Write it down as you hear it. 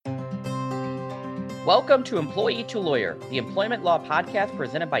Welcome to Employee to Lawyer, the employment law podcast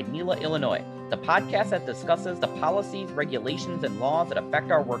presented by NELA Illinois, the podcast that discusses the policies, regulations, and laws that affect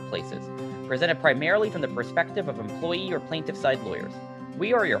our workplaces, presented primarily from the perspective of employee or plaintiff side lawyers.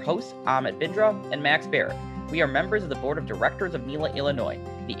 We are your hosts, Amit Bindra and Max Barrett. We are members of the Board of Directors of NELA Illinois,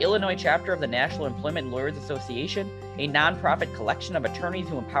 the Illinois chapter of the National Employment Lawyers Association, a nonprofit collection of attorneys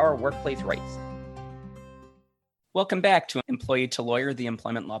who empower workplace rights. Welcome back to Employee to Lawyer, the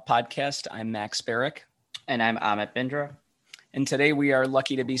Employment Law Podcast. I'm Max Barrick. And I'm Amit Bindra. And today we are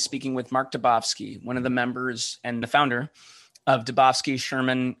lucky to be speaking with Mark Dubofsky, one of the members and the founder of Dubofsky,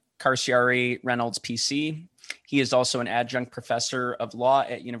 Sherman, Carcieri, Reynolds, PC. He is also an adjunct professor of law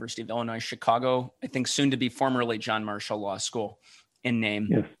at University of Illinois, Chicago, I think soon to be formerly John Marshall Law School in name.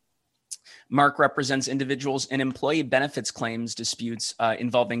 Yes. Mark represents individuals in employee benefits claims disputes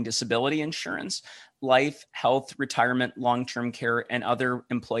involving disability insurance, life, health, retirement, long-term care, and other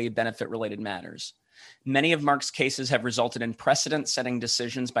employee benefit-related matters. Many of Mark's cases have resulted in precedent-setting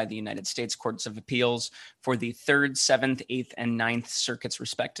decisions by the United States Courts of Appeals for the 3rd, 7th, 8th, and 9th circuits,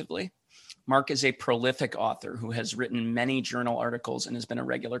 respectively. Mark is a prolific author who has written many journal articles and has been a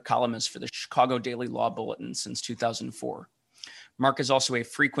regular columnist for the Chicago Daily Law Bulletin since 2004. Mark is also a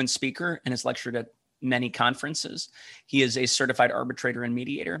frequent speaker and has lectured at many conferences. He is a certified arbitrator and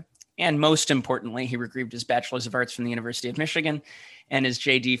mediator. And most importantly, he received his Bachelor's of Arts from the University of Michigan and his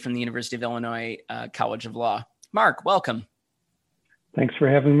JD from the University of Illinois College of Law. Mark, welcome. Thanks for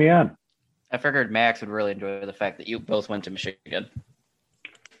having me on. I figured Max would really enjoy the fact that you both went to Michigan.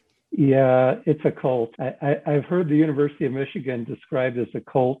 Yeah, it's a cult. I've heard the University of Michigan described as a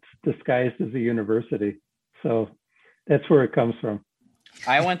cult disguised as a university. So that's where it comes from.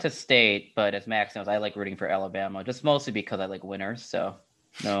 I went to state, but as Max knows, I like rooting for Alabama, just mostly because I like winners. So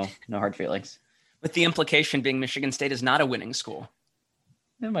no hard feelings. With the implication being Michigan State is not a winning school.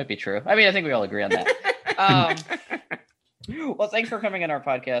 That might be true. I mean, I think we all agree on that. Well, thanks for coming on our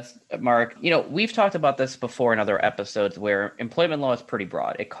podcast, Mark. You know, we've talked about this before in other episodes where employment law is pretty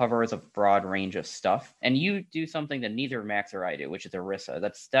broad. It covers a broad range of stuff. And you do something that neither Max or I do, which is ERISA.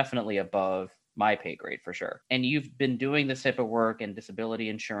 That's definitely above my pay grade for sure. And you've been doing this type of work in disability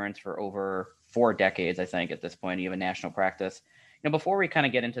insurance for over 4 decades, I think, at this point. You have a national practice. You know, before we kind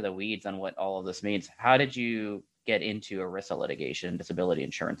of get into the weeds on what all of this means, how did you get into ERISA litigation, disability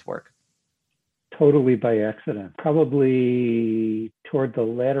insurance work? Totally by accident. Probably toward the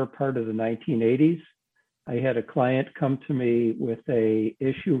latter part of the 1980s, I had a client come to me with a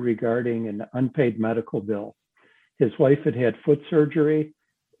issue regarding an unpaid medical bill. His wife had had foot surgery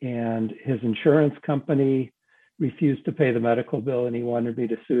and his insurance company refused to pay the medical bill and he wanted me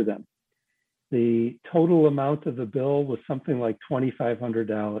to sue them. The total amount of the bill was something like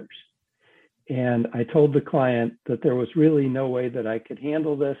 $2,500. And I told the client that there was really no way that I could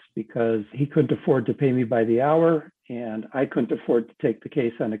handle this because he couldn't afford to pay me by the hour and I couldn't afford to take the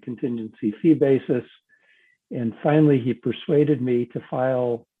case on a contingency fee basis. And finally, he persuaded me to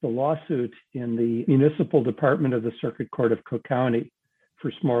file the lawsuit in the municipal department of the Circuit Court of Cook County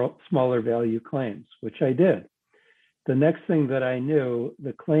for smaller value claims, which I did. The next thing that I knew,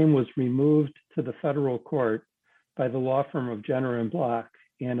 the claim was removed to the federal court by the law firm of Jenner and Block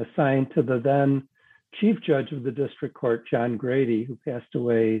and assigned to the then chief judge of the district court, John Grady, who passed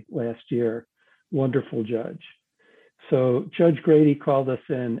away last year. Wonderful judge. So Judge Grady called us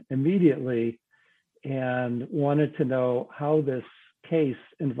in immediately and wanted to know how this case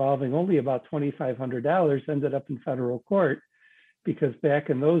involving only about $2,500 ended up in federal court, because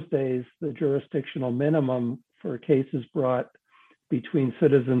back in those days, the jurisdictional minimum for cases brought between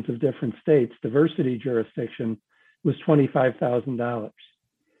citizens of different states, diversity jurisdiction, was $25,000.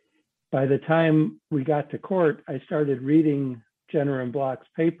 By the time we got to court, I started reading Jenner and Block's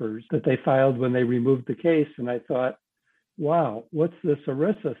papers that they filed when they removed the case. And I thought, wow, what's this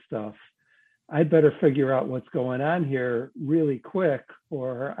ERISA stuff? I better figure out what's going on here really quick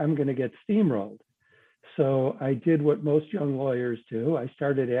or I'm going to get steamrolled. So I did what most young lawyers do. I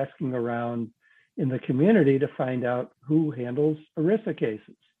started asking around in the community to find out who handles ERISA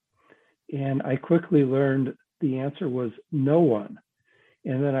cases. And I quickly learned the answer was no one.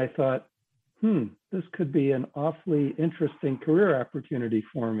 And then I thought, this could be an awfully interesting career opportunity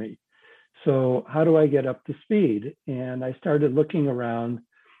for me. So how do I get up to speed? And I started looking around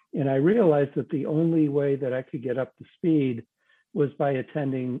and I realized that the only way that I could get up to speed was by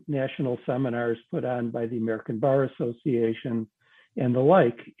attending national seminars put on by the American Bar Association and the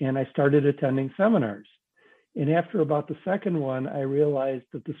like. And I started attending seminars. And after about the second one, I realized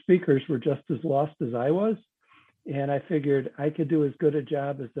that the speakers were just as lost as I was. And I figured I could do as good a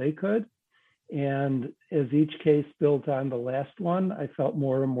job as they could. And as each case built on the last one, I felt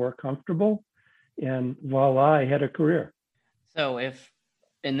more and more comfortable. And voila, I had a career. So if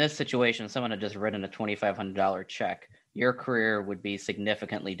in this situation, someone had just written a $2,500 check, your career would be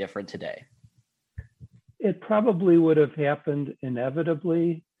significantly different today. It probably would have happened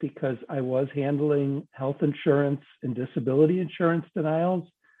inevitably because I was handling health insurance and disability insurance denials,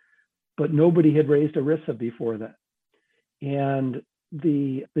 but nobody had raised ERISA before that. And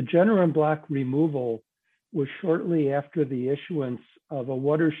the general en bloc removal was shortly after the issuance of a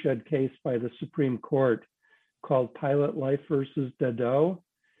watershed case by the Supreme Court called Pilot Life versus Dedeaux.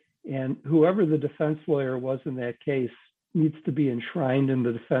 And whoever the defense lawyer was in that case needs to be enshrined in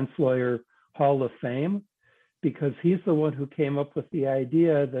the Defense Lawyer Hall of Fame, because he's the one who came up with the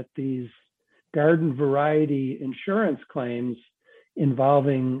idea that these garden variety insurance claims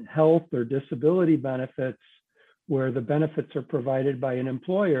involving health or disability benefits, where the benefits are provided by an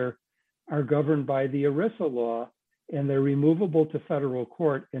employer, are governed by the ERISA law, and they're removable to federal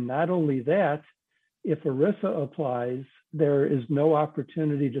court. And not only that, if ERISA applies, there is no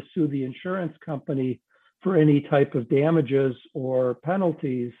opportunity to sue the insurance company for any type of damages or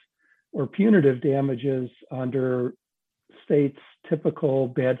penalties or punitive damages under states' typical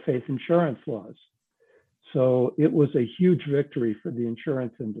bad faith insurance laws. So it was a huge victory for the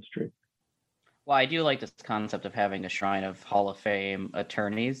insurance industry. Well, I do like this concept of having a shrine of Hall of Fame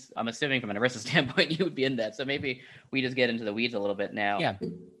attorneys. I'm assuming from an ERISA standpoint, you would be in that. So maybe we just get into the weeds a little bit now. Yeah.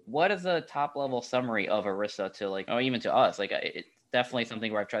 What is a top level summary of ERISA to or even to us? It's definitely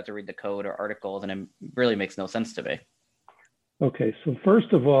something where I've tried to read the code or articles and it really makes no sense to me. Okay, so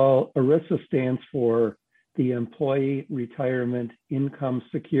first of all, ERISA stands for the Employee Retirement Income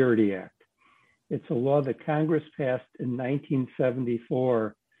Security Act. It's a law that Congress passed in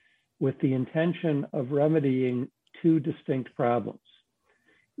 1974 with the intention of remedying two distinct problems.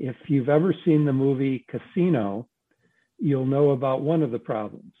 If you've ever seen the movie Casino, you'll know about one of the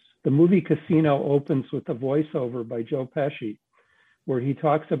problems. The movie Casino opens with a voiceover by Joe Pesci, where he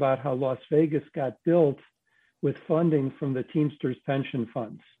talks about how Las Vegas got built with funding from the Teamsters pension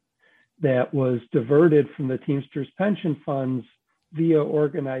funds that was diverted from the Teamsters pension funds via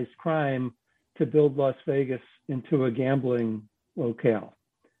organized crime to build Las Vegas into a gambling locale.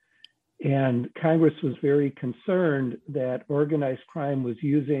 And Congress was very concerned that organized crime was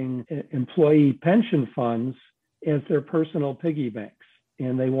using employee pension funds as their personal piggy banks.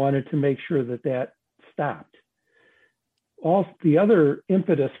 And they wanted to make sure that that stopped. The other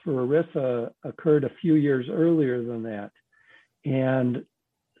impetus for ERISA occurred a few years earlier than that. And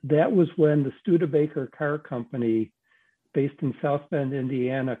that was when the Studebaker Car Company, based in South Bend,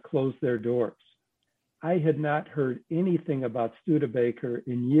 Indiana, closed their doors. I had not heard anything about Studebaker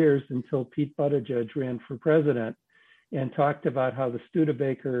in years until Pete Buttigieg ran for president and talked about how the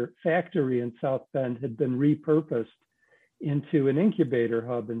Studebaker factory in South Bend had been repurposed into an incubator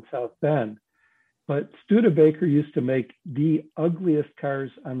hub in South Bend. But Studebaker used to make the ugliest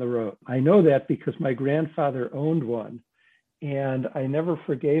cars on the road. I know that because my grandfather owned one, and I never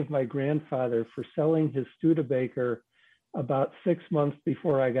forgave my grandfather for selling his Studebaker about 6 months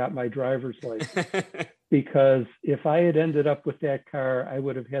before I got my driver's license. Because if I had ended up with that car, I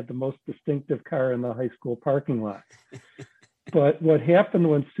would have had the most distinctive car in the high school parking lot. But what happened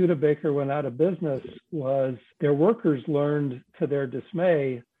when Studebaker went out of business was their workers learned to their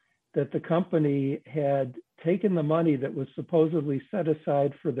dismay that the company had taken the money that was supposedly set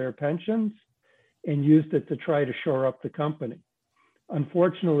aside for their pensions and used it to try to shore up the company.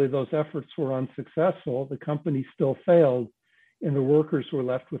 Unfortunately, those efforts were unsuccessful. The company still failed, and the workers were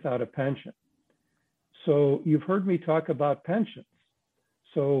left without a pension. So you've heard me talk about pensions.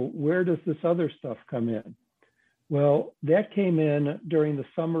 So where does this other stuff come in? Well, that came in during the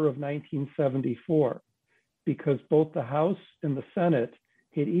summer of 1974, because both the House and the Senate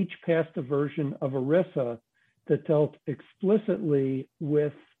had each passed a version of ERISA that dealt explicitly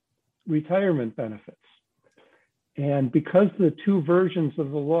with retirement benefits. And because the two versions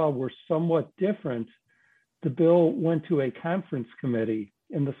of the law were somewhat different, the bill went to a conference committee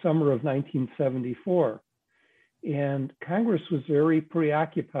in the summer of 1974. And Congress was very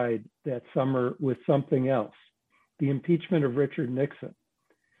preoccupied that summer with something else, the impeachment of Richard Nixon.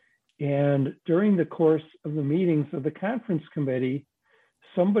 And during the course of the meetings of the conference committee,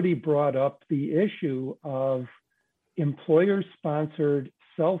 somebody brought up the issue of employer-sponsored,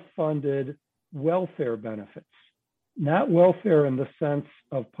 self-funded welfare benefits. Not welfare in the sense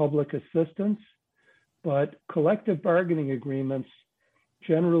of public assistance, but collective bargaining agreements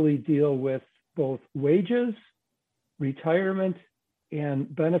generally deal with both wages, retirement,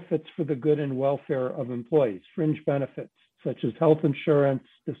 and benefits for the good and welfare of employees, fringe benefits such as health insurance,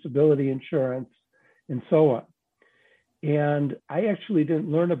 disability insurance, and so on. And I actually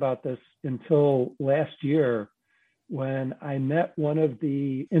didn't learn about this until last year when I met one of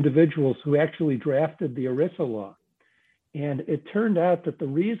the individuals who actually drafted the ERISA law. And it turned out that the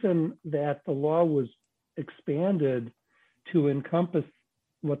reason that the law was expanded to encompass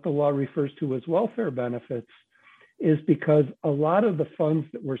what the law refers to as welfare benefits is because a lot of the funds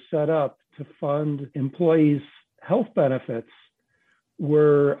that were set up to fund employees' health benefits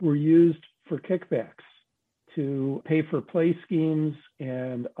were used for kickbacks to pay for play schemes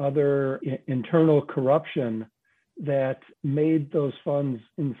and other internal corruption that made those funds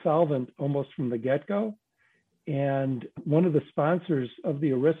insolvent almost from the get-go. And one of the sponsors of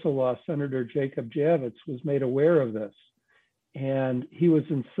the ERISA law, Senator Jacob Javits, was made aware of this. And he was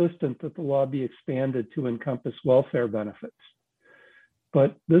insistent that the law be expanded to encompass welfare benefits.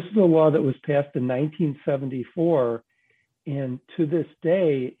 But this is a law that was passed in 1974. And to this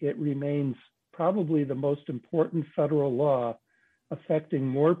day, it remains probably the most important federal law affecting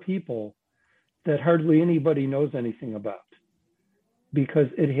more people that hardly anybody knows anything about, because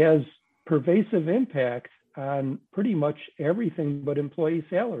it has pervasive impact on pretty much everything but employee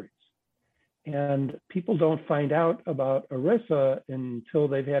salaries. And people don't find out about ERISA until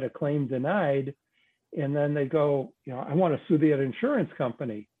they've had a claim denied. And then they go, I want to sue the insurance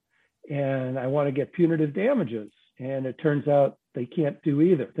company and I want to get punitive damages. And it turns out they can't do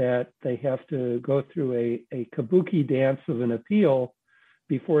either, that they have to go through a kabuki dance of an appeal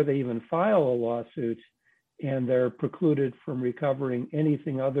before they even file a lawsuit. And they're precluded from recovering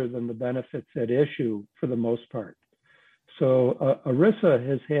anything other than the benefits at issue for the most part. So ERISA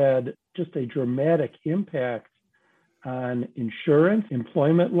has had just a dramatic impact on insurance,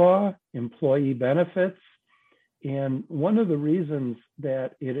 employment law, employee benefits. And one of the reasons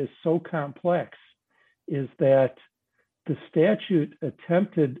that it is so complex is that the statute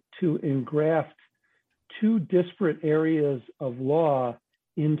attempted to engraft two disparate areas of law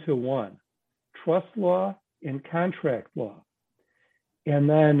into one: trust law and contract law. And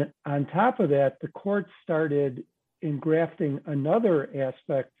then on top of that, the court started engrafting another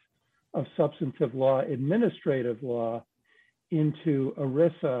aspect of substantive law, administrative law, into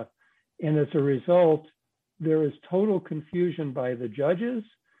ERISA. And as a result, there is total confusion by the judges,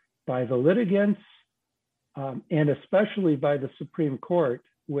 by the litigants, and especially by the Supreme Court,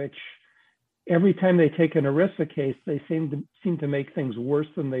 which every time they take an ERISA case, they seem to make things worse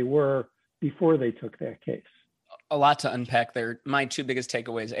than they were before they took that case. A lot to unpack there. My two biggest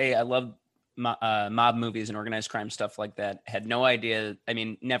takeaways: I love mob movies and organized crime stuff like that. Had no idea. I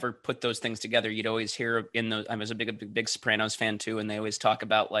mean, never put those things together. You'd always hear in those. I was a big Sopranos fan too, and they always talk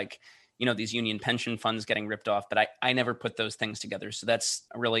about these union pension funds getting ripped off. But I never put those things together. So that's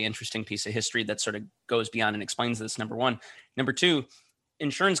a really interesting piece of history that sort of goes beyond and explains this. Number one. Number two,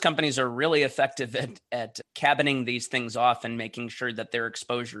 insurance companies are really effective at cabining these things off and making sure that their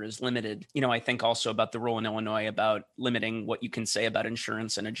exposure is limited. I think also about the rule in Illinois about limiting what you can say about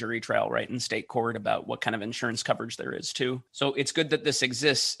insurance in a jury trial, right, in state court, about what kind of insurance coverage there is too. So it's good that this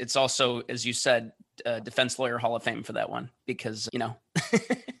exists. It's also, as you said, Defense Lawyer Hall of Fame for that one, because,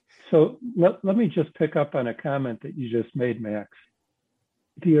 So let me just pick up on a comment that you just made, Max.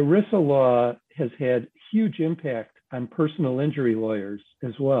 The ERISA law has had huge impact on personal injury lawyers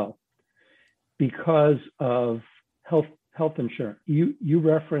as well because of health insurance. You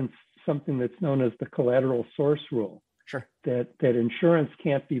referenced something that's known as the collateral source rule. Sure. That insurance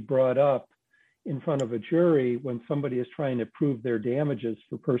can't be brought up in front of a jury when somebody is trying to prove their damages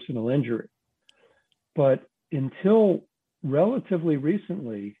for personal injury. But until relatively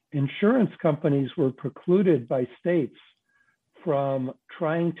recently, insurance companies were precluded by states from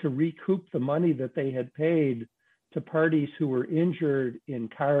trying to recoup the money that they had paid to parties who were injured in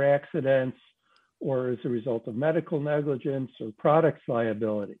car accidents or as a result of medical negligence or products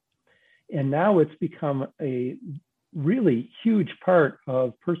liability. And now it's become a really huge part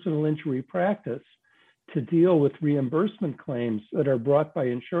of personal injury practice to deal with reimbursement claims that are brought by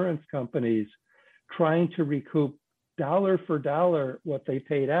insurance companies trying to recoup dollar for dollar what they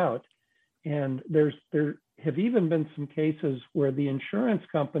paid out. And there have even been some cases where the insurance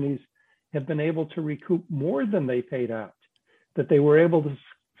companies have been able to recoup more than they paid out, that they were able to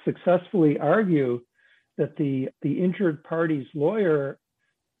successfully argue that the injured party's lawyer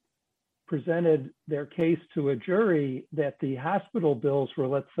presented their case to a jury that the hospital bills were,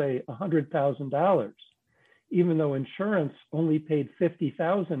 let's say, $100,000, even though insurance only paid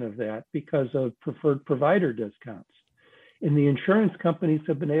 $50,000 of that because of preferred provider discounts. And the insurance companies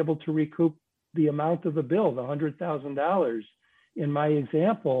have been able to recoup the amount of the bill, the $100,000 in my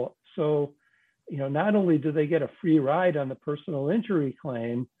example. So, not only do they get a free ride on the personal injury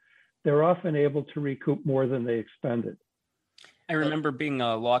claim, they're often able to recoup more than they expended. I remember being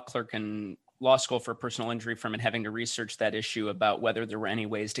a law clerk in law school for a personal injury firm and having to research that issue about whether there were any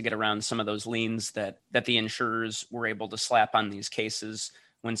ways to get around some of those liens that the insurers were able to slap on these cases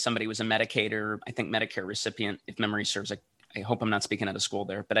when somebody was a Medicaid or I think Medicare recipient, if memory serves. I hope I'm not speaking out of school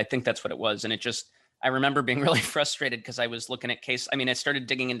there, but I think that's what it was. And I remember being really frustrated because I was looking at I started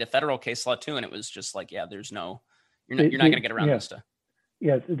digging into federal case law too. And it was just like, yeah, you're not going to get around this stuff.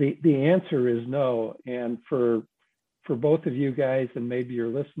 Yeah, the answer is no. And for both of you guys and maybe your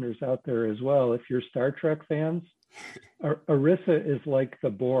listeners out there as well, if you're Star Trek fans, ERISA is like the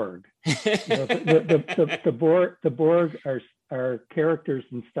Borg. The Borg are characters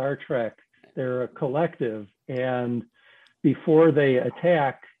in Star Trek. They're a collective, and before they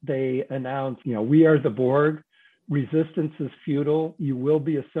attack, they announce, we are the Borg. Resistance is futile. You will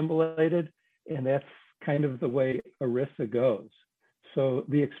be assimilated, and that's kind of the way ERISA goes. So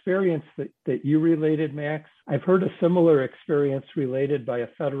the experience that you related, Max, I've heard a similar experience related by a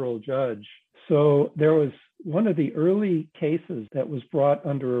federal judge. So there was one of the early cases that was brought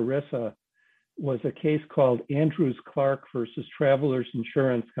under ERISA was a case called Andrews Clark versus Travelers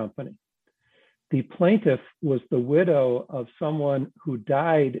Insurance Company. The plaintiff was the widow of someone who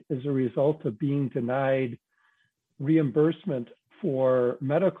died as a result of being denied reimbursement for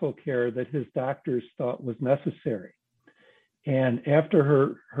medical care that his doctors thought was necessary. And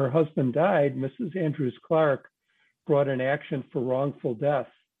after her husband died, Mrs. Andrews Clark brought an action for wrongful death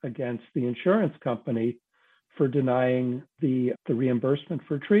against the insurance company for denying the reimbursement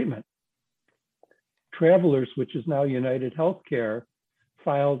for treatment. Travelers, which is now United Healthcare,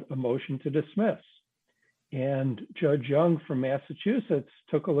 filed a motion to dismiss. And Judge Young from Massachusetts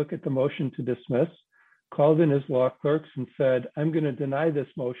took a look at the motion to dismiss, called in his law clerks and said, I'm going to deny this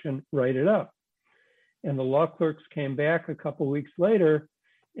motion, write it up. And the law clerks came back a couple of weeks later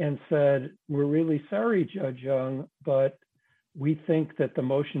and said, we're really sorry, Judge Young, but we think that the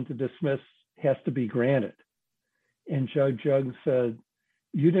motion to dismiss has to be granted. And Judge Young said,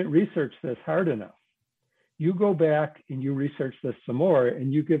 you didn't research this hard enough. You go back and you research this some more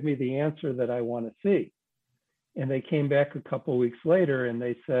and you give me the answer that I want to see. And they came back a couple of weeks later and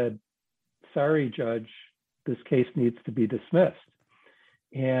they said, sorry, Judge, this case needs to be dismissed.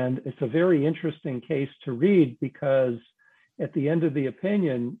 And it's a very interesting case to read because at the end of the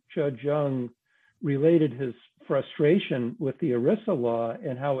opinion, Judge Young related his frustration with the ERISA law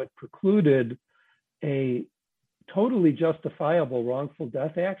and how it precluded a totally justifiable wrongful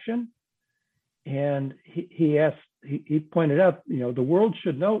death action. And he pointed out, the world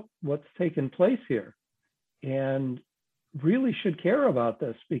should know what's taken place here and really should care about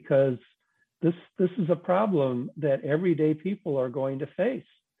this because this is a problem that everyday people are going to face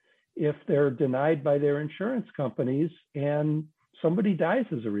if they're denied by their insurance companies and somebody dies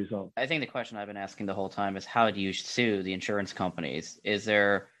as a result. I think the question I've been asking the whole time is how do you sue the insurance companies?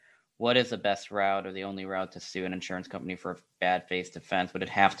 What is the best route or the only route to sue an insurance company for bad faith defense? Would it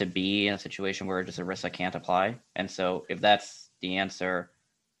have to be in a situation where just ERISA can't apply? And so if that's the answer,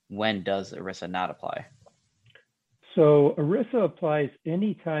 when does ERISA not apply? So ERISA applies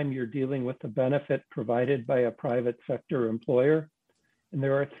anytime you're dealing with a benefit provided by a private sector employer. And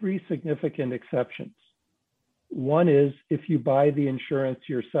there are three significant exceptions. One is if you buy the insurance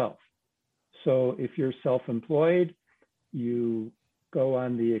yourself. So if you're self-employed, you go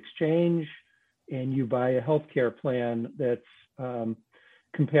on the exchange and you buy a healthcare plan that's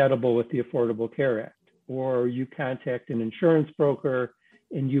compatible with the Affordable Care Act, or you contact an insurance broker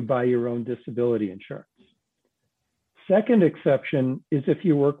and you buy your own disability insurance. Second exception is if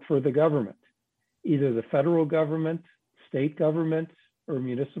you work for the government, either the federal government, state government, or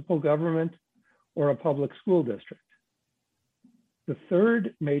municipal government, or a public school district. The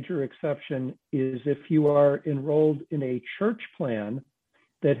third major exception is if you are enrolled in a church plan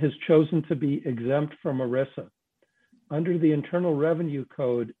that has chosen to be exempt from ERISA. Under the Internal Revenue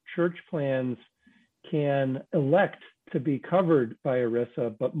Code, church plans can elect to be covered by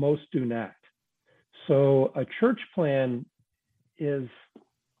ERISA, but most do not. So a church plan is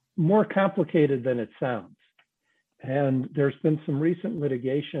more complicated than it sounds. And there's been some recent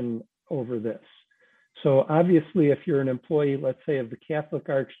litigation over this. So obviously, if you're an employee, let's say of the Catholic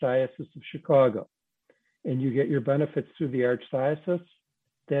Archdiocese of Chicago, and you get your benefits through the Archdiocese,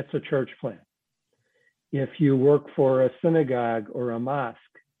 that's a church plan. If you work for a synagogue or a mosque,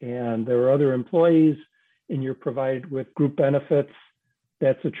 and there are other employees, and you're provided with group benefits,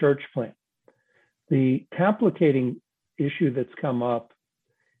 that's a church plan. The complicating issue that's come up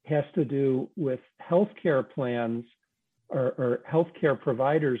has to do with healthcare plans or healthcare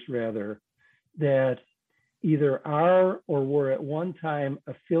providers rather, that either are or were at one time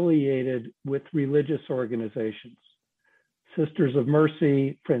affiliated with religious organizations. Sisters of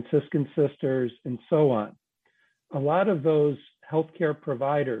Mercy, Franciscan Sisters, and so on. A lot of those healthcare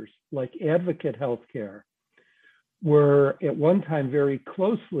providers, like Advocate Healthcare, were at one time very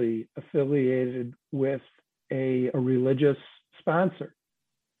closely affiliated with a religious sponsor.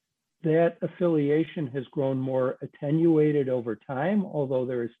 That affiliation has grown more attenuated over time, although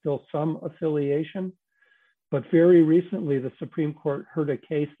there is still some affiliation. But very recently, the Supreme Court heard a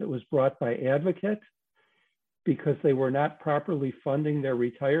case that was brought by Advocate because they were not properly funding their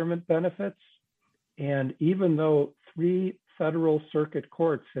retirement benefits. And even though 3 federal circuit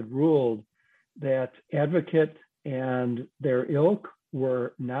courts had ruled that Advocate and their ilk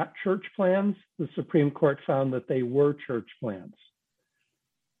were not church plans, the Supreme Court found that they were church plans.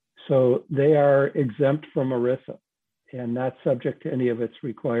 So they are exempt from ERISA and not subject to any of its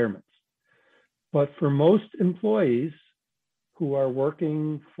requirements. But for most employees who are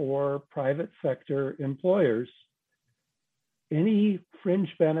working for private sector employers, any fringe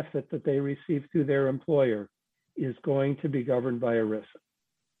benefit that they receive through their employer is going to be governed by ERISA.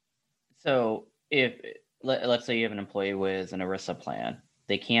 So if, let's say you have an employee with an ERISA plan,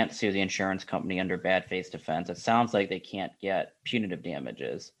 they can't sue the insurance company under bad faith defense. It sounds like they can't get punitive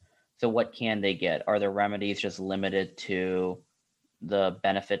damages. So what can they get? Are the remedies just limited to the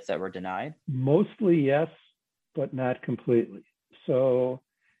benefits that were denied? Mostly yes, but not completely. So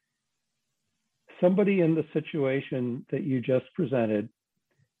somebody in the situation that you just presented,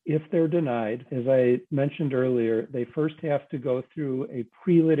 if they're denied, as I mentioned earlier, they first have to go through a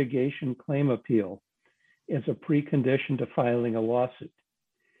pre-litigation claim appeal as a precondition to filing a lawsuit.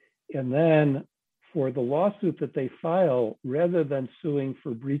 And then for the lawsuit that they file, rather than suing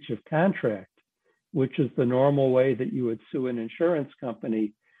for breach of contract, which is the normal way that you would sue an insurance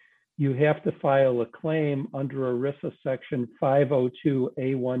company, you have to file a claim under ERISA section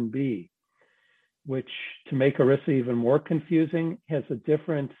 502A1B, which, to make ERISA even more confusing, has a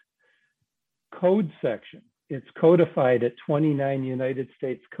different code section. It's codified at 29 United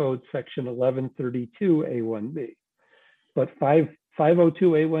States Code section 1132A1B. But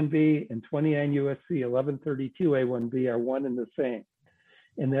 502A1B and 29 USC 1132A1B are one and the same.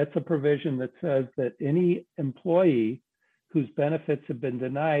 And that's a provision that says that any employee whose benefits have been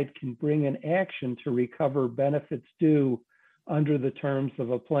denied can bring an action to recover benefits due under the terms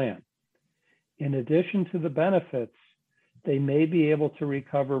of a plan. In addition to the benefits, they may be able to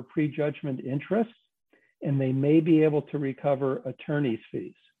recover prejudgment interest, and they may be able to recover attorney's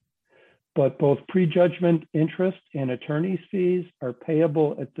fees. But both prejudgment interest and attorney's fees are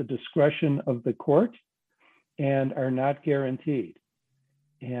payable at the discretion of the court and are not guaranteed.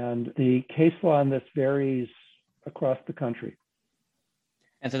 And the case law on this varies across the country.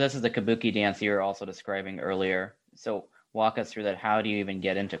 And so this is the kabuki dance you were also describing earlier. So walk us through that. How do you even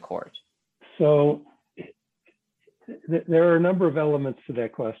get into court? So there are a number of elements to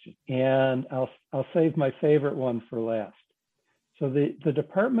that question, and I'll save my favorite one for last. So the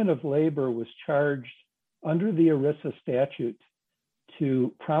Department of Labor was charged under the ERISA statute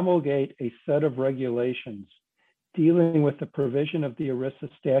to promulgate a set of regulations dealing with the provision of the ERISA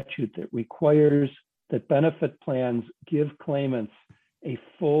statute that requires that benefit plans give claimants a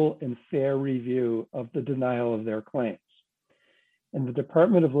full and fair review of the denial of their claims. And the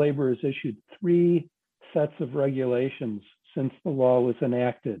Department of Labor has issued 3 sets of regulations since the law was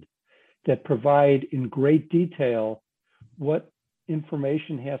enacted that provide in great detail what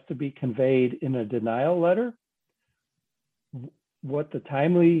information has to be conveyed in a denial letter, what the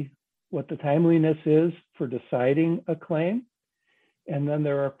timeliness is for deciding a claim, and then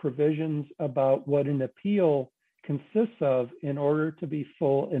there are provisions about what an appeal consists of in order to be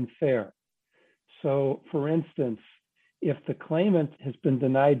full and fair. So, for instance, if the claimant has been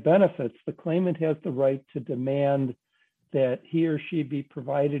denied benefits, the claimant has the right to demand that he or she be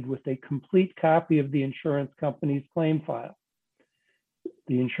provided with a complete copy of the insurance company's claim file.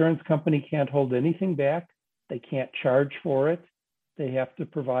 The insurance company can't hold anything back. They can't charge for it. They have to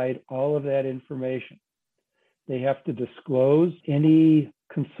provide all of that information. They have to disclose any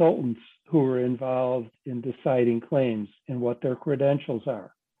consultants who are involved in deciding claims and what their credentials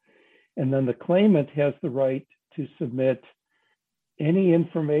are. And then the claimant has the right to submit any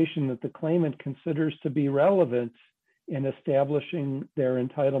information that the claimant considers to be relevant in establishing their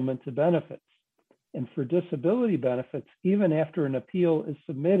entitlement to benefits. And for disability benefits, even after an appeal is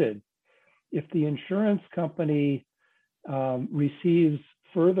submitted, if the insurance company receives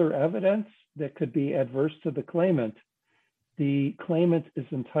further evidence that could be adverse to the claimant is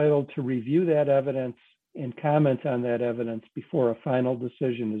entitled to review that evidence and comment on that evidence before a final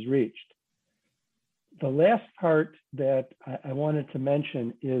decision is reached. The last part that I wanted to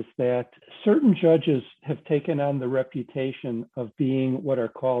mention is that certain judges have taken on the reputation of being what are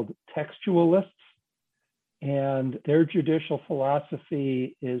called textualists, and their judicial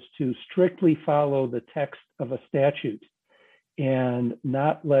philosophy is to strictly follow the text of a statute and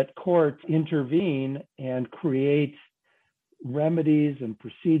not let courts intervene and create remedies and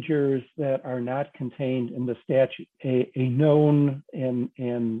procedures that are not contained in the statute. A known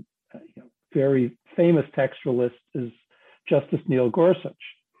and very famous textualist is Justice Neil Gorsuch.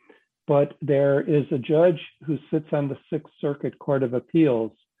 But there is a judge who sits on the Sixth Circuit Court of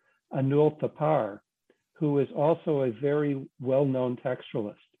Appeals, Anul Thapar, who is also a very well-known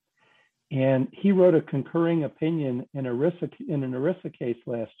textualist. And he wrote a concurring opinion in an ERISA case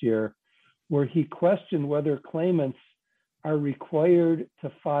last year, where he questioned whether claimants are required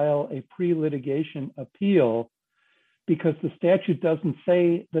to file a pre-litigation appeal because the statute doesn't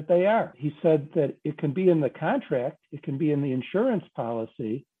say that they are. He said that it can be in the contract, it can be in the insurance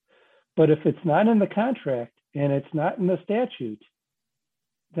policy, but if it's not in the contract and it's not in the statute,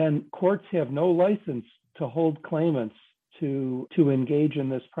 then courts have no license to hold claimants to engage in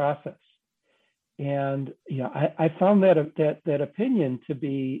this process. And I found that opinion to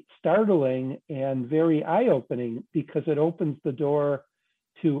be startling and very eye-opening, because it opens the door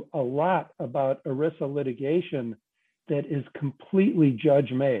to a lot about ERISA litigation that is completely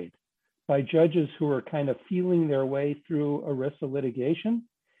judge-made by judges who are kind of feeling their way through ERISA litigation,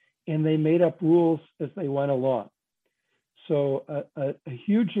 and they made up rules as they went along. So a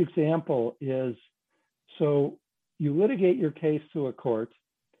huge example is, so you litigate your case to a court,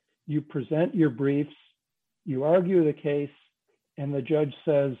 you present your briefs, you argue the case, and the judge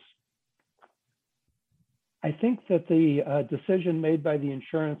says, I think that the decision made by the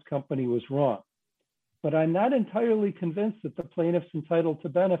insurance company was wrong, but I'm not entirely convinced that the plaintiff's entitled to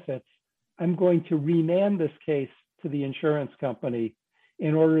benefits. I'm going to remand this case to the insurance company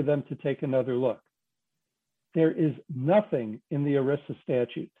in order for them to take another look. There is nothing in the ERISA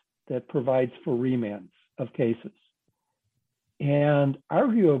statute that provides for remands of cases. And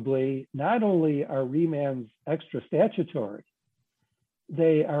arguably, not only are remands extra statutory,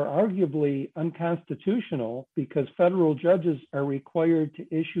 they are arguably unconstitutional because federal judges are required to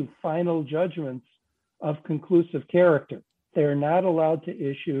issue final judgments of conclusive character. They are not allowed to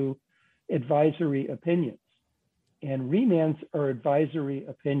issue advisory opinions, and remands are advisory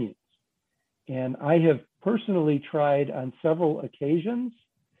opinions. And I have personally tried on several occasions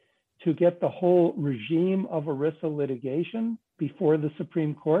to get the whole regime of ERISA litigation before the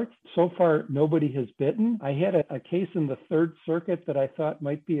Supreme Court. So far, nobody has bitten. I had a case in the Third Circuit that I thought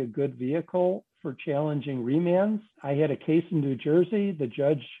might be a good vehicle for challenging remands. I had a case in New Jersey. The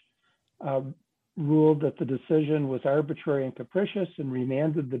judge ruled that the decision was arbitrary and capricious and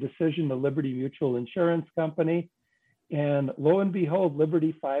remanded the decision to Liberty Mutual Insurance Company. And lo and behold,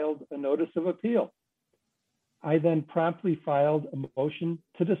 Liberty filed a notice of appeal. I then promptly filed a motion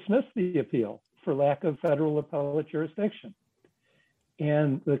to dismiss the appeal for lack of federal appellate jurisdiction.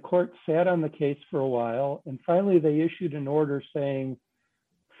 And the court sat on the case for a while, and finally they issued an order saying,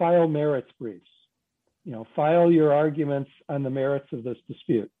 file merits briefs, file your arguments on the merits of this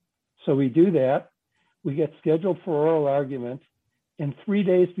dispute. So we do that, we get scheduled for oral argument, and 3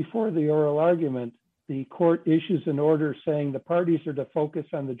 days before the oral argument, the court issues an order saying the parties are to focus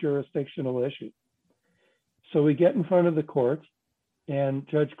on the jurisdictional issue. So we get in front of the court, and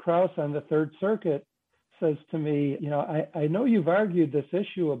Judge Krause on the Third Circuit says to me, I know you've argued this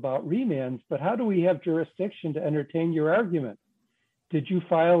issue about remands, but how do we have jurisdiction to entertain your argument? Did you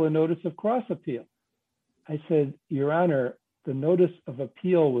file a notice of cross appeal? I said, Your Honor, the notice of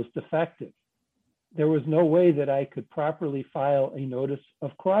appeal was defective. There was no way that I could properly file a notice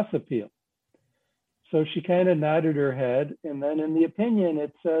of cross appeal. So she kind of nodded her head. And then in the opinion,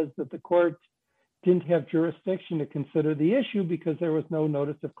 it says that the court didn't have jurisdiction to consider the issue because there was no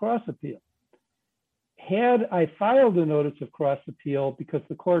notice of cross appeal. Had I filed a notice of cross appeal because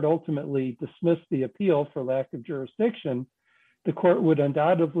the court ultimately dismissed the appeal for lack of jurisdiction, the court would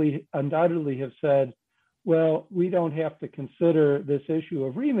undoubtedly have said, well, we don't have to consider this issue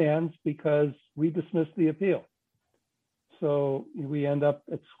of remands because we dismissed the appeal. So we end up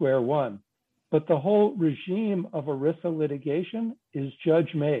at square one. But the whole regime of ERISA litigation is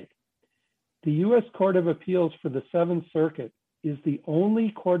judge-made. The U.S. Court of Appeals for the Seventh Circuit is the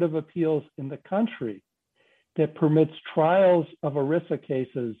only court of appeals in the country that permits trials of ERISA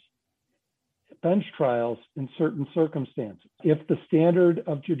cases, bench trials, in certain circumstances, if the standard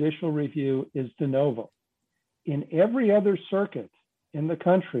of judicial review is de novo. In every other circuit in the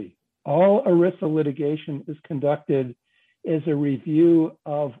country, all ERISA litigation is conducted as a review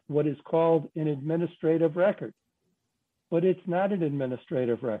of what is called an administrative record. But it's not an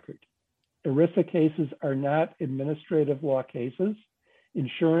administrative record. ERISA cases are not administrative law cases.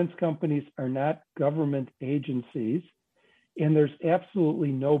 Insurance companies are not government agencies. And there's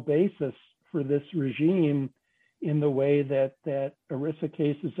absolutely no basis for this regime in the way that ERISA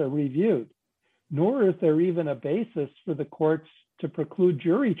cases are reviewed, nor is there even a basis for the courts to preclude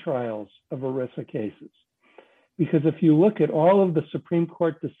jury trials of ERISA cases. Because if you look at all of the Supreme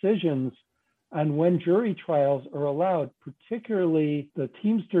Court decisions on when jury trials are allowed, particularly the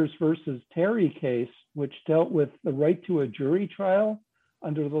Teamsters versus Terry case, which dealt with the right to a jury trial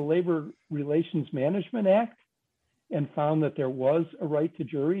under the Labor Relations Management Act, and found that there was a right to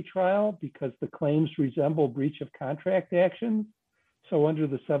jury trial because the claims resemble breach of contract actions. So under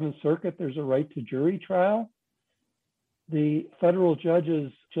the Seventh Circuit, there's a right to jury trial. The federal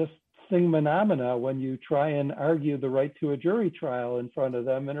judges just sing phenomena when you try and argue the right to a jury trial in front of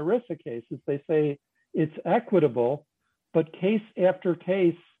them in ERISA cases. They say it's equitable, but case after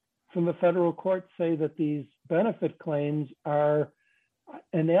case from the federal courts say that these benefit claims are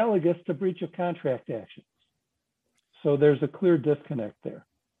analogous to breach of contract actions. So there's a clear disconnect there.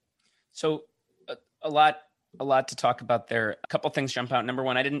 So a lot to talk about there. A couple things jump out. Number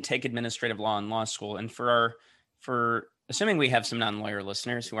one, I didn't take administrative law in law school. And for assuming we have some non-lawyer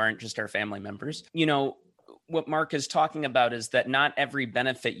listeners who aren't just our family members, what Mark is talking about is that not every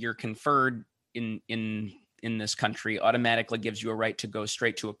benefit you're conferred in this country automatically gives you a right to go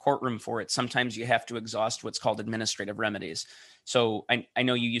straight to a courtroom for it. Sometimes you have to exhaust what's called administrative remedies. So I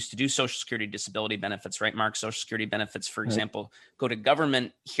know you used to do Social Security disability benefits, right, Mark? Social Security benefits, for example, go to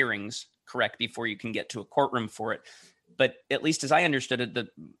government hearings, correct, before you can get to a courtroom for it. But at least as I understood it,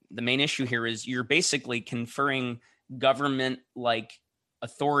 the main issue here is you're basically conferring government-like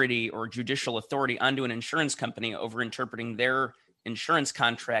authority or judicial authority onto an insurance company over interpreting their insurance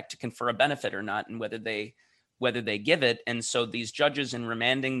contract to confer a benefit or not, and whether they give it. And so these judges, in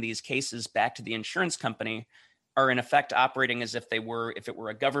remanding these cases back to the insurance company, are in effect operating as if it were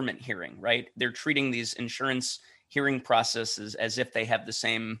a government hearing, right? They're treating these insurance hearing processes as if they have the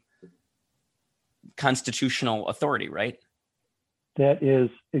same constitutional authority, right? That is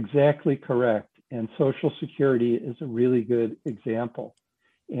exactly correct. And Social Security is a really good example.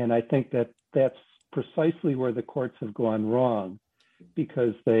 And I think that that's precisely where the courts have gone wrong,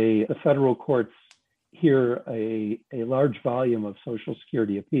 because the federal courts hear a large volume of Social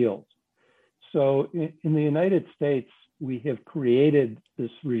Security appeals. So in the United States, we have created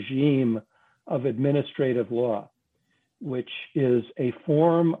this regime of administrative law, which is a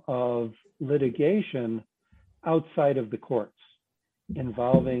form of litigation outside of the courts,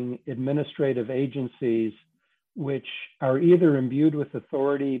 involving administrative agencies which are either imbued with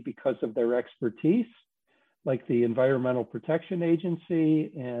authority because of their expertise, like the Environmental Protection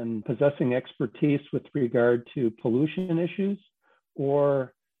Agency and possessing expertise with regard to pollution issues,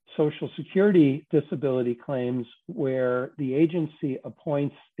 or Social Security disability claims where the agency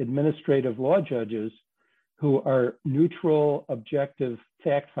appoints administrative law judges who are neutral, objective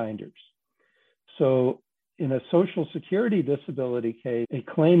fact finders. So in a Social Security disability case, a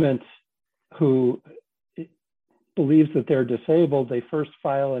claimant who believes that they're disabled, they first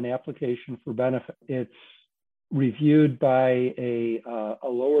file an application for benefit. It's reviewed by a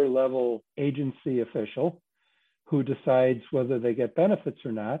lower level agency official who decides whether they get benefits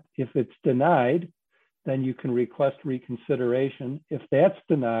or not. If it's denied, then you can request reconsideration. If that's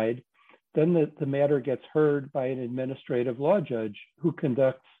denied, then the matter gets heard by an administrative law judge who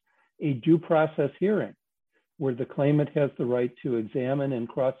conducts a due process hearing, where the claimant has the right to examine and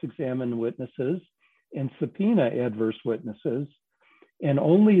cross-examine witnesses and subpoena adverse witnesses. And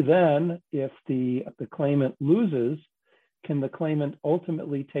only then, if the claimant loses, can the claimant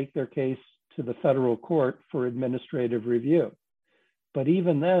ultimately take their case to the federal court for administrative review. But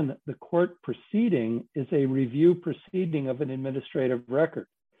even then, the court proceeding is a review proceeding of an administrative record.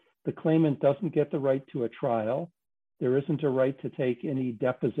 The claimant doesn't get the right to a trial. There isn't a right to take any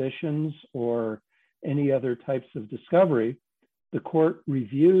depositions or any other types of discovery. The court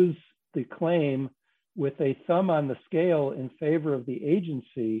reviews the claim with a thumb on the scale in favor of the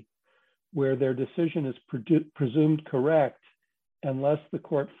agency, where their decision is presumed correct unless the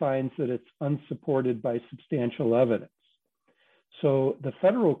court finds that it's unsupported by substantial evidence. So the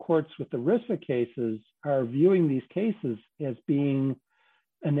federal courts with the ERISA cases are viewing these cases as being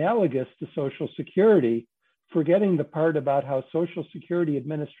analogous to Social Security, forgetting the part about how Social Security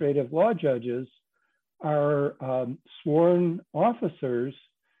administrative law judges are sworn officers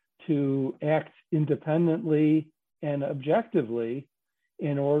to act independently and objectively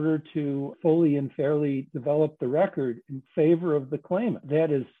in order to fully and fairly develop the record in favor of the claimant.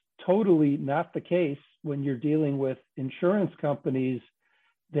 That is totally not the case when you're dealing with insurance companies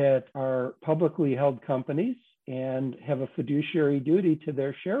that are publicly held companies and have a fiduciary duty to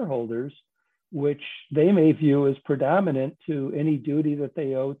their shareholders, which they may view as predominant to any duty that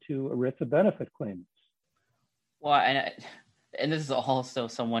they owe to ERISA benefit claimants. Well, and this is also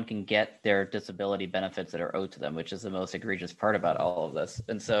someone can get their disability benefits that are owed to them, which is the most egregious part about all of this.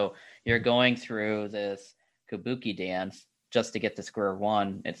 And so you're going through this kabuki dance just to get to square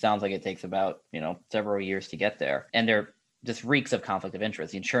one. It sounds like it takes about, several years to get there. And there just reeks of conflict of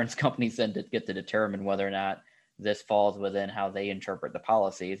interest. The insurance companies then get to determine whether or not this falls within how they interpret the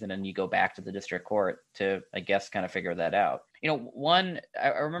policies. And then you go back to the district court to, I guess, kind of figure that out. I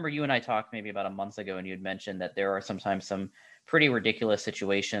remember you and I talked maybe about a month ago, and you'd mentioned that there are sometimes some pretty ridiculous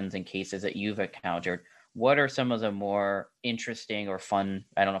situations and cases that you've encountered. What are some of the more interesting or fun,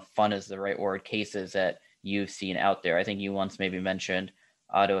 I don't know if fun is the right word, cases that you've seen out there? I think you once maybe mentioned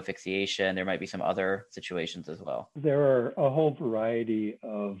auto asphyxiation. There might be some other situations as well. There are a whole variety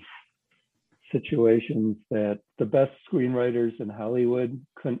of situations that the best screenwriters in Hollywood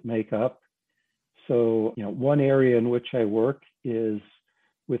couldn't make up. So, one area in which I work is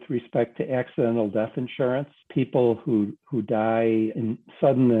with respect to accidental death insurance, people who die in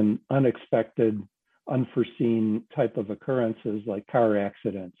sudden and unexpected, unforeseen type of occurrences like car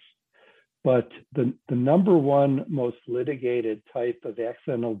accidents. But the number one most litigated type of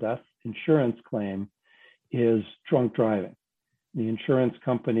accidental death insurance claim is drunk driving. The insurance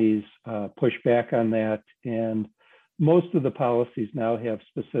companies push back on that, and most of the policies now have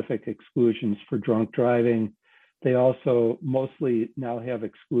specific exclusions for drunk driving. They also mostly now have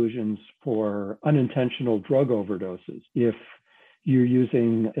exclusions for unintentional drug overdoses. If you're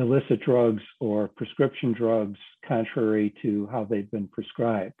using illicit drugs or prescription drugs contrary to how they've been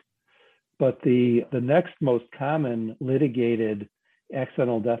prescribed. But the next most common litigated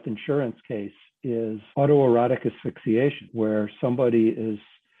accidental death insurance case is autoerotic asphyxiation, where somebody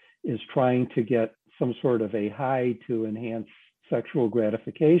is trying to get some sort of a high to enhance sexual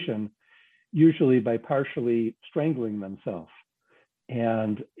gratification, usually by partially strangling themselves.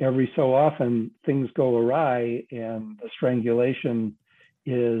 And every so often things go awry and the strangulation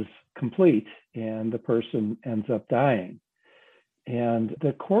is complete and the person ends up dying. And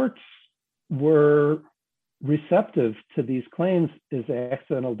the courts were receptive to these claims as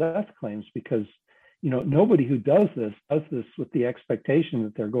accidental death claims because, nobody who does this with the expectation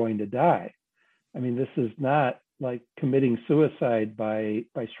that they're going to die. I mean, this is not like committing suicide by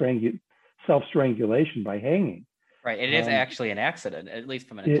self-strangulation by hanging. Right. It is actually an accident, at least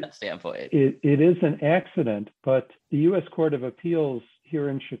from an intent standpoint. It is an accident, but the U.S. Court of Appeals here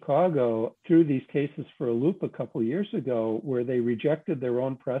in Chicago threw these cases for a loop a couple of years ago where they rejected their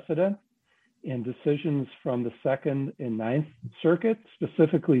own precedent and decisions from the Second and Ninth Circuit,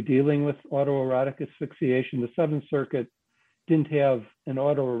 specifically dealing with autoerotic asphyxiation. The Seventh Circuit didn't have an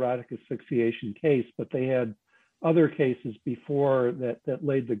autoerotic asphyxiation case, but they had other cases before that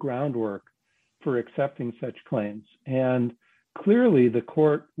laid the groundwork for accepting such claims. And clearly the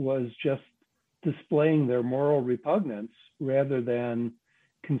court was just displaying their moral repugnance rather than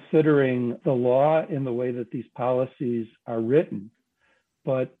considering the law in the way that these policies are written.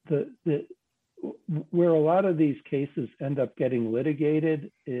 But where a lot of these cases end up getting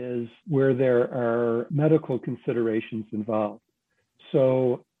litigated is where there are medical considerations involved.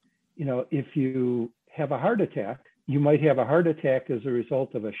 So, if you have a heart attack, you might have a heart attack as a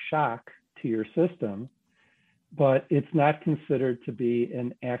result of a shock to your system, but it's not considered to be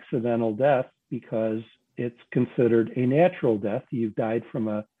an accidental death because it's considered a natural death. You've died from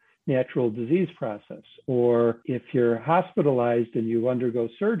a natural disease process. Or if you're hospitalized and you undergo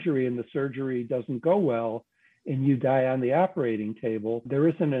surgery and the surgery doesn't go well and you die on the operating table, there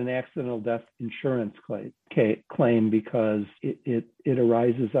isn't an accidental death insurance claim because it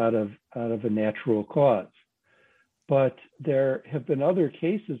arises out of a natural cause. But there have been other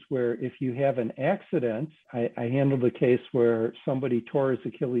cases where if you have an accident, I handled a case where somebody tore his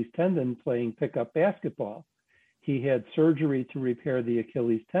Achilles tendon playing pickup basketball. He had surgery to repair the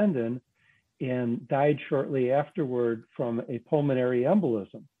Achilles tendon and died shortly afterward from a pulmonary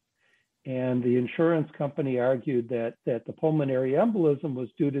embolism. And the insurance company argued that the pulmonary embolism was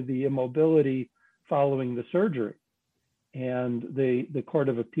due to the immobility following the surgery. And the Court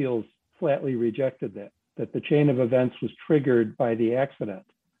of Appeals flatly rejected that the chain of events was triggered by the accident.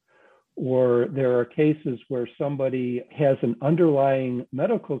 Or there are cases where somebody has an underlying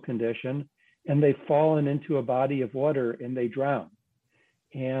medical condition and they've fallen into a body of water and they drown.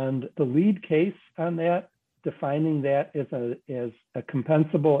 And the lead case on that defining that as a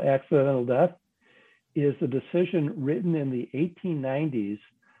compensable accidental death is a decision written in the 1890s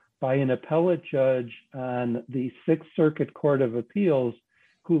by an appellate judge on the Sixth Circuit Court of Appeals,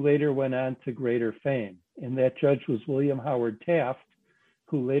 who later went on to greater fame. And that judge was William Howard Taft,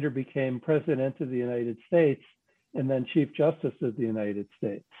 who later became President of the United States and then Chief Justice of the United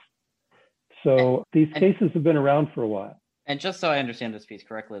States. So these cases have been around for a while. And just so I understand this piece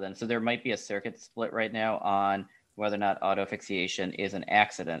correctly then, so there might be a circuit split right now on whether or not auto asphyxiation is an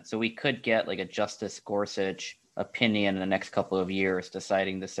accident. So we could get like a Justice Gorsuch opinion in the next couple of years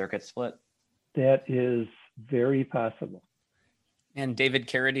deciding the circuit split. That is very possible. And David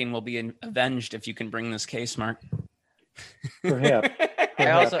Carradine will be avenged if you can bring this case, Mark. Perhaps.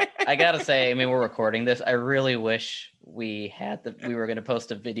 I gotta say, I mean, we're recording this. I really wish we were going to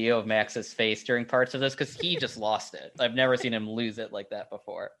post a video of Max's face during parts of this, because he just lost it. I've never seen him lose it like that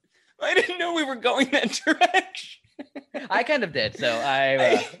before. I didn't know we were going that direction. I kind of did. So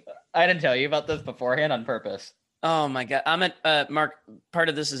I didn't tell you about this beforehand on purpose. Oh my God. I'm at, Mark, part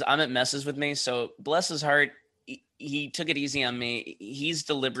of this is Amit messes with me. So bless his heart. He took it easy on me. He's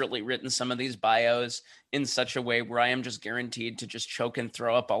deliberately written some of these bios in such a way where I am just guaranteed to just choke and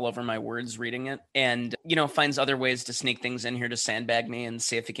throw up all over my words reading it, and, finds other ways to sneak things in here to sandbag me and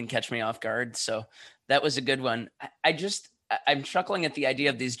see if he can catch me off guard. So that was a good one. I'm chuckling at the idea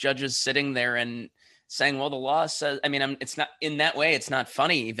of these judges sitting there and saying, well, the law says, it's not in that way. It's not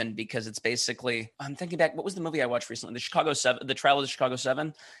funny even, because it's basically, I'm thinking back, what was the movie I watched recently? The Trial of the Chicago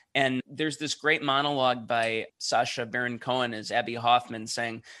 7. And there's this great monologue by Sacha Baron Cohen as Abby Hoffman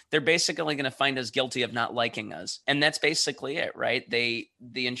saying, they're basically going to find us guilty of not liking us. And that's basically it, right? The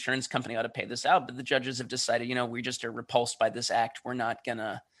insurance company ought to pay this out, but the judges have decided, we just are repulsed by this act. We're not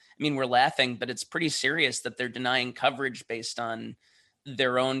gonna, we're laughing, but it's pretty serious that they're denying coverage based on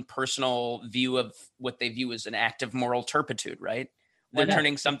their own personal view of what they view as an act of moral turpitude, right? They're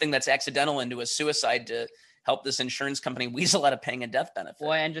turning something that's accidental into a suicide to help this insurance company weasel out of paying a death benefit.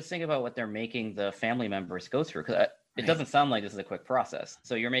 Well, and just think about what they're making the family members go through, because it doesn't sound like this is a quick process.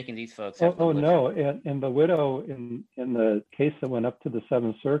 So you're making these folks have no. And the widow in the case that went up to the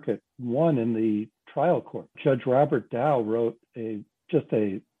Seventh Circuit won in the trial court. Judge Robert Dow wrote just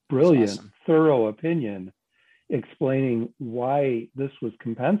a brilliant, thorough opinion explaining why this was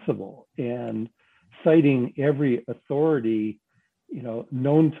compensable and citing every authority,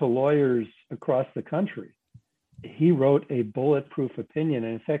 known to lawyers across the country. He wrote a bulletproof opinion.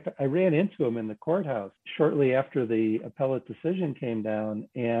 And in fact, I ran into him in the courthouse shortly after the appellate decision came down.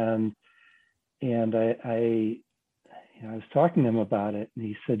 And I was talking to him about it. And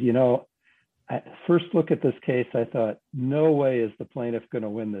he said, first look at this case, I thought, no way is the plaintiff going to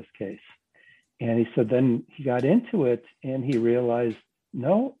win this case. And he said, then he got into it and he realized,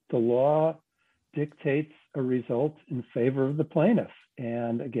 no, the law dictates a result in favor of the plaintiff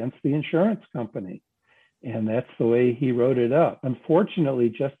and against the insurance company. And that's the way he wrote it up. Unfortunately,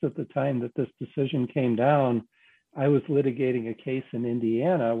 just at the time that this decision came down, I was litigating a case in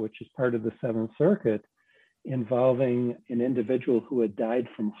Indiana, which is part of the Seventh Circuit, involving an individual who had died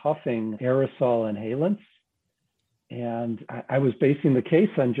from huffing aerosol inhalants. And I was basing the case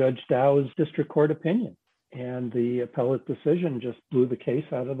on Judge Dow's district court opinion. And the appellate decision just blew the case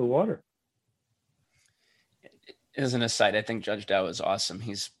out of the water. As an aside, I think Judge Dow is awesome.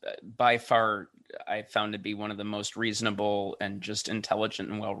 He's by far, I found to be one of the most reasonable and just intelligent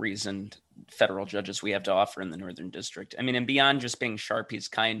and well-reasoned federal judges we have to offer in the Northern District. And beyond just being sharp, he's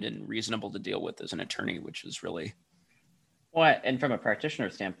kind and reasonable to deal with as an attorney, which is really... Well, and from a practitioner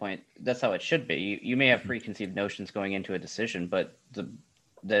standpoint, that's how it should be. You may have preconceived notions going into a decision, but the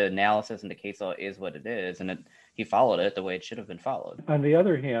analysis and the case law is what it is, and he followed it the way it should have been followed. On the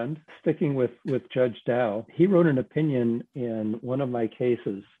other hand, sticking with Judge Dow, he wrote an opinion in one of my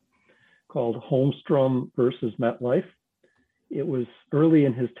cases called Holmstrom versus MetLife. It was early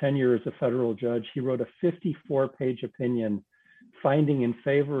in his tenure as a federal judge. He wrote a 54-page opinion finding in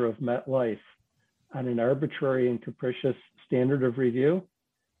favor of MetLife on an arbitrary and capricious standard of review,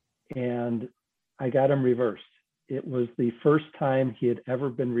 and I got him reversed. It was the first time he had ever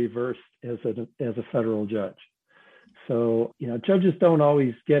been reversed as a federal judge. So, judges don't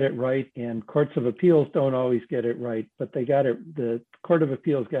always get it right, and courts of appeals don't always get it right, but they got it. The Court of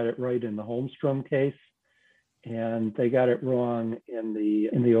Appeals got it right in the Holmstrom case, and they got it wrong in the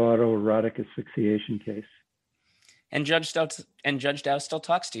autoerotic asphyxiation case. And Judge Dow still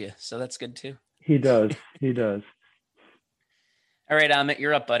talks to you, so that's good too. He does. He does. All right, Amit,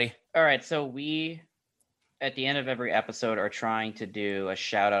 you're up, buddy. All right, so we, at the end of every episode, are trying to do a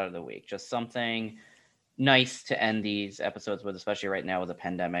shout out of the week, just something nice to end these episodes with, especially right now with a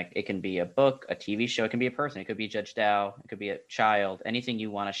pandemic. It can be a book, a TV show, it can be a person, it could be Judge Dow, it could be a child, anything you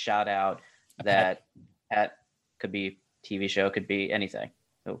want to shout out that could be TV show, could be anything.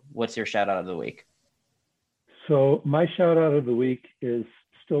 So what's your shout out of the week? So my shout out of the week is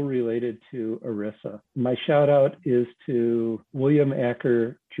still related to ERISA. My shout out is to William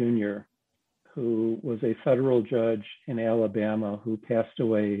Acker Jr., who was a federal judge in Alabama who passed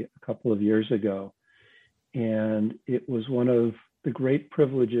away a couple of years ago. And it was one of the great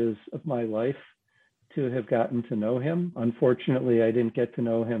privileges of my life to have gotten to know him. Unfortunately, I didn't get to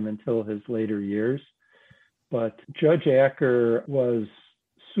know him until his later years. But Judge Acker was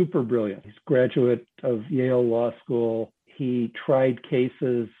super brilliant. He's a graduate of Yale Law School. He tried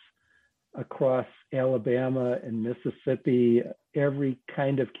cases across Alabama and Mississippi, every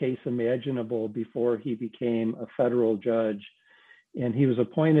kind of case imaginable before he became a federal judge. And he was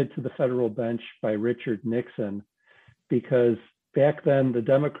appointed to the federal bench by Richard Nixon because back then the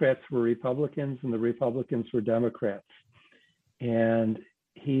Democrats were Republicans and the Republicans were Democrats. And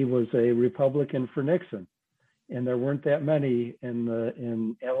he was a Republican for Nixon. And there weren't that many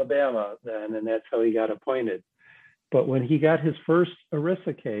in Alabama then, and that's how he got appointed. But when he got his first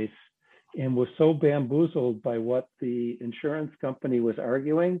ERISA case and was so bamboozled by what the insurance company was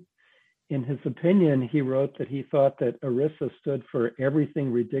arguing, in his opinion, he wrote that he thought that ERISA stood for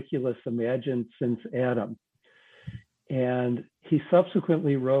everything ridiculous imagined since Adam. And he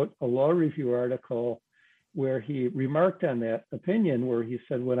subsequently wrote a law review article where he remarked on that opinion, where he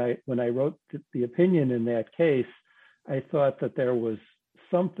said, when I wrote the opinion in that case, I thought that there was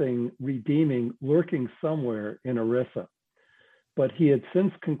something redeeming lurking somewhere in ERISA. But he had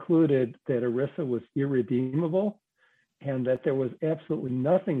since concluded that ERISA was irredeemable and that there was absolutely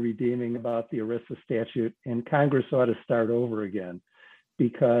nothing redeeming about the ERISA statute, and Congress ought to start over again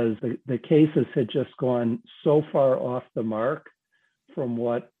because the cases had just gone so far off the mark from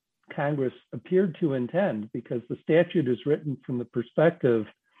what Congress appeared to intend, because the statute is written from the perspective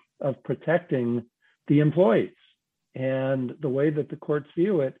of protecting the employees. And the way that the courts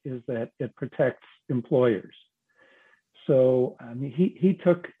view it is that it protects employers. So he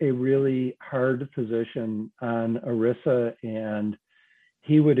took a really hard position on ERISA, and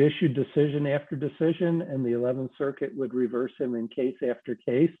he would issue decision after decision, and the 11th Circuit would reverse him in case after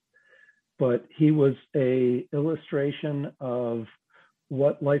case. But he was an illustration of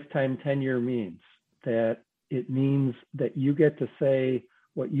what lifetime tenure means, that it means that you get to say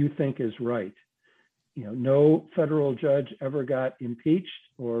what you think is right. You know, no federal judge ever got impeached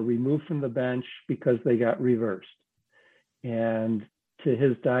or removed from the bench because they got reversed. And to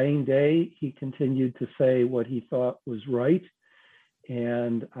his dying day, he continued to say what he thought was right.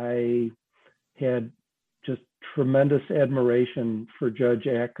 And I had just tremendous admiration for Judge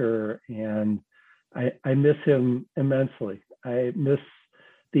Acker, and I miss him immensely. I miss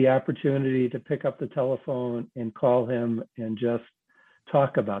the opportunity to pick up the telephone and call him and just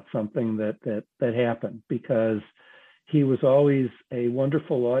talk about something that happened, because he was always a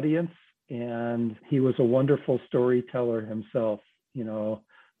wonderful audience and he was a wonderful storyteller himself. You know,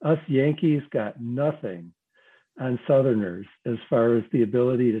 us Yankees got nothing on Southerners as far as the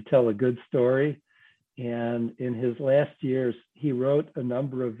ability to tell a good story. And in his last years, he wrote a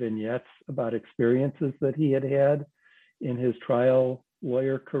number of vignettes about experiences that he had had in his trial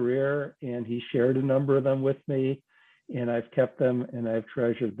lawyer career, and he shared a number of them with me, and I've kept them and I've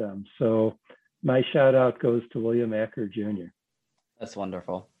treasured them. So my shout out goes to William Acker Jr. That's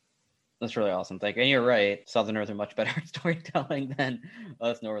wonderful. That's really awesome. Thank you. And you're right. Southerners are much better at storytelling than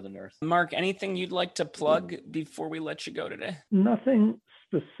us Northerners. Mark, anything you'd like to plug before we let you go today? Nothing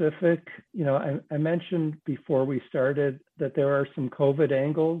specific. You know, I mentioned before we started that there are some COVID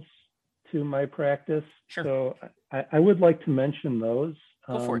angles to my practice. Sure. So I would like to mention those.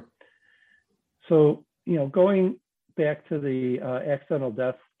 Go for it. So, you know, going back to the accidental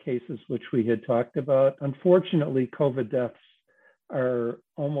death cases, which we had talked about, unfortunately, COVID deaths are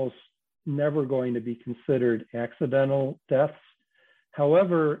almost never going to be considered accidental deaths.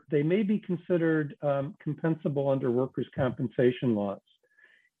 However, they may be considered compensable under workers' compensation laws.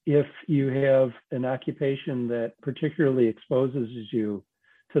 If you have an occupation that particularly exposes you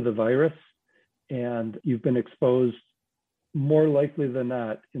to the virus and you've been exposed more likely than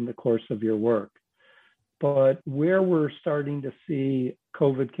not in the course of your work. But where we're starting to see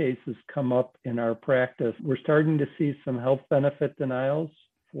COVID cases come up in our practice, we're starting to see some health benefit denials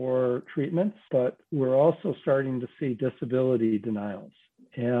for treatments, but we're also starting to see disability denials.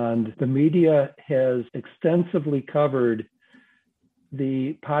 And the media has extensively covered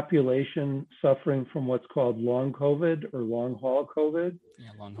the population suffering from what's called long COVID or long haul COVID,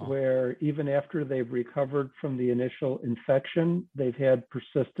 Long haul. where even after they've recovered from the initial infection, they've had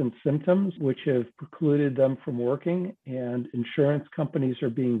persistent symptoms, which have precluded them from working, and insurance companies are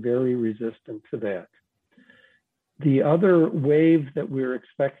being very resistant to that. The other wave that we're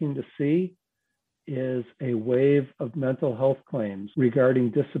expecting to see is a wave of mental health claims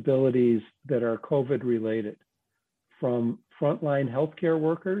regarding disabilities that are COVID related, from frontline healthcare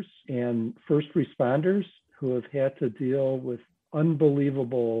workers and first responders who have had to deal with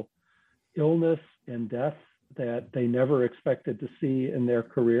unbelievable illness and death that they never expected to see in their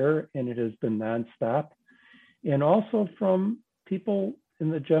career, and it has been nonstop. And also from people in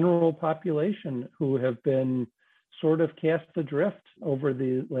the general population who have been sort of cast adrift over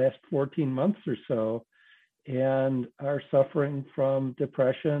the last 14 months or so and are suffering from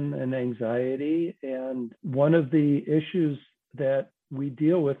depression and anxiety. And one of the issues that we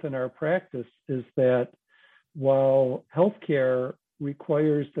deal with in our practice is that while healthcare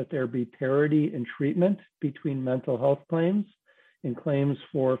requires that there be parity in treatment between mental health claims and claims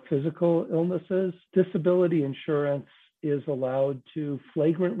for physical illnesses, disability insurance is allowed to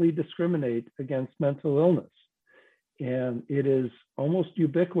flagrantly discriminate against mental illness. And it is almost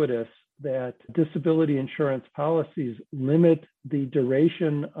ubiquitous that disability insurance policies limit the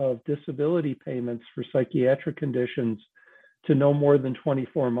duration of disability payments for psychiatric conditions to no more than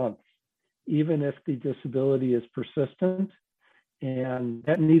 24 months, even if the disability is persistent, and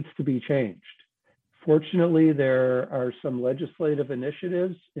that needs to be changed. Fortunately, there are some legislative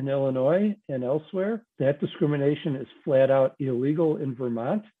initiatives in Illinois and elsewhere. That discrimination is flat out illegal in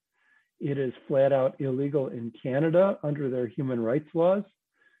Vermont. It is flat out illegal in Canada under their human rights laws.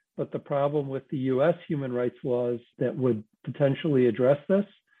 But the problem with the US human rights laws that would potentially address this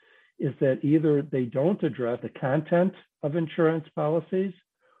is that either they don't address the content of insurance policies,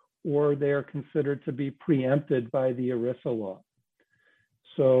 or they are considered to be preempted by the ERISA law.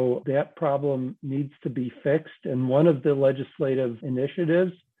 So that problem needs to be fixed. And one of the legislative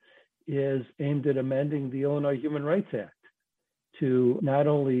initiatives is aimed at amending the Illinois Human Rights Act to not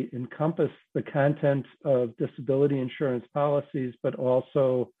only encompass the content of disability insurance policies, but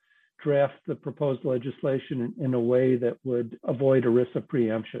also draft the proposed legislation in a way that would avoid ERISA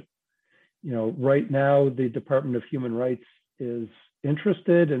preemption. You know, right now, the Department of Human Rights is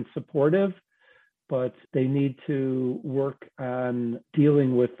interested and supportive, but they need to work on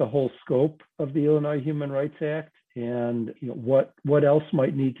dealing with the whole scope of the Illinois Human Rights Act and what else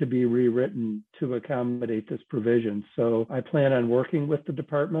might need to be rewritten to accommodate this provision. So I plan on working with the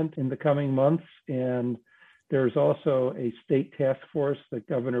department in the coming months, and there's also a state task force that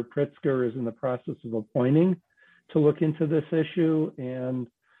Governor Pritzker is in the process of appointing to look into this issue, and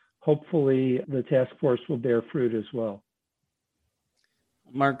hopefully the task force will bear fruit as well.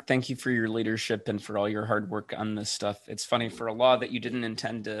 Mark, thank you for your leadership and for all your hard work on this stuff. It's funny, for a law that you didn't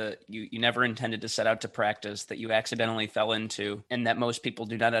intend to, you never intended to set out to practice, that you accidentally fell into, and that most people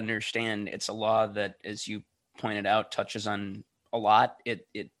do not understand. It's a law that, as you pointed out, touches on a lot.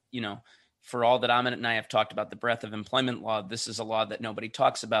 For all that Amit and I have talked about the breadth of employment law, this is a law that nobody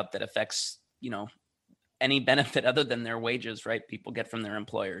talks about that affects, any benefit other than their wages, right? People get from their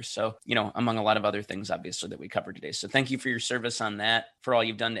employers. So, among a lot of other things, obviously, that we covered today. So thank you for your service on that, for all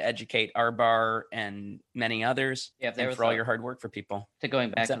you've done to educate our bar and many others, and for all your hard work for people.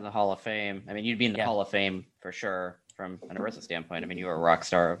 Going back to the Hall of Fame, I mean, you'd be in the Hall of Fame for sure from an ERISA standpoint. I mean, you were a rock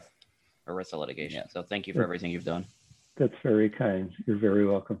star of ERISA litigation. So thank you for everything you've done. That's very kind. You're very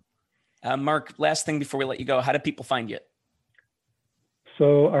welcome. Mark, last thing before we let you go, how do people find you?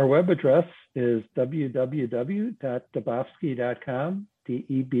 So our web address is www.debofsky.com,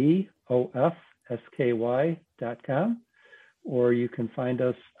 DEBOFSKY.com, or you can find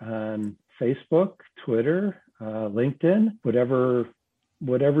us on Facebook, Twitter, LinkedIn,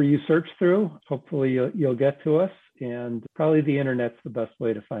 whatever you search through. Hopefully you'll get to us, and probably the internet's the best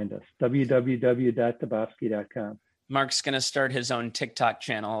way to find us, www.debofsky.com. Mark's going to start his own TikTok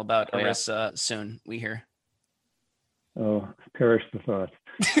channel about ERISA soon, we hear. Oh, perish the thought.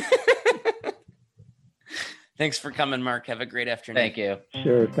 Thanks for coming, Mark. Have a great afternoon. Thank you.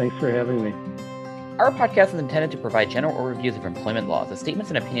 Sure. Thanks for having me. Our podcast is intended to provide general overviews of employment laws. The statements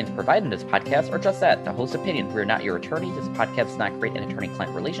and opinions provided in this podcast are just that, the host's opinions. We are not your attorney. This podcast does not create an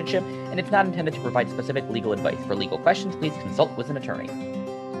attorney-client relationship, and it's not intended to provide specific legal advice. For legal questions, please consult with an attorney.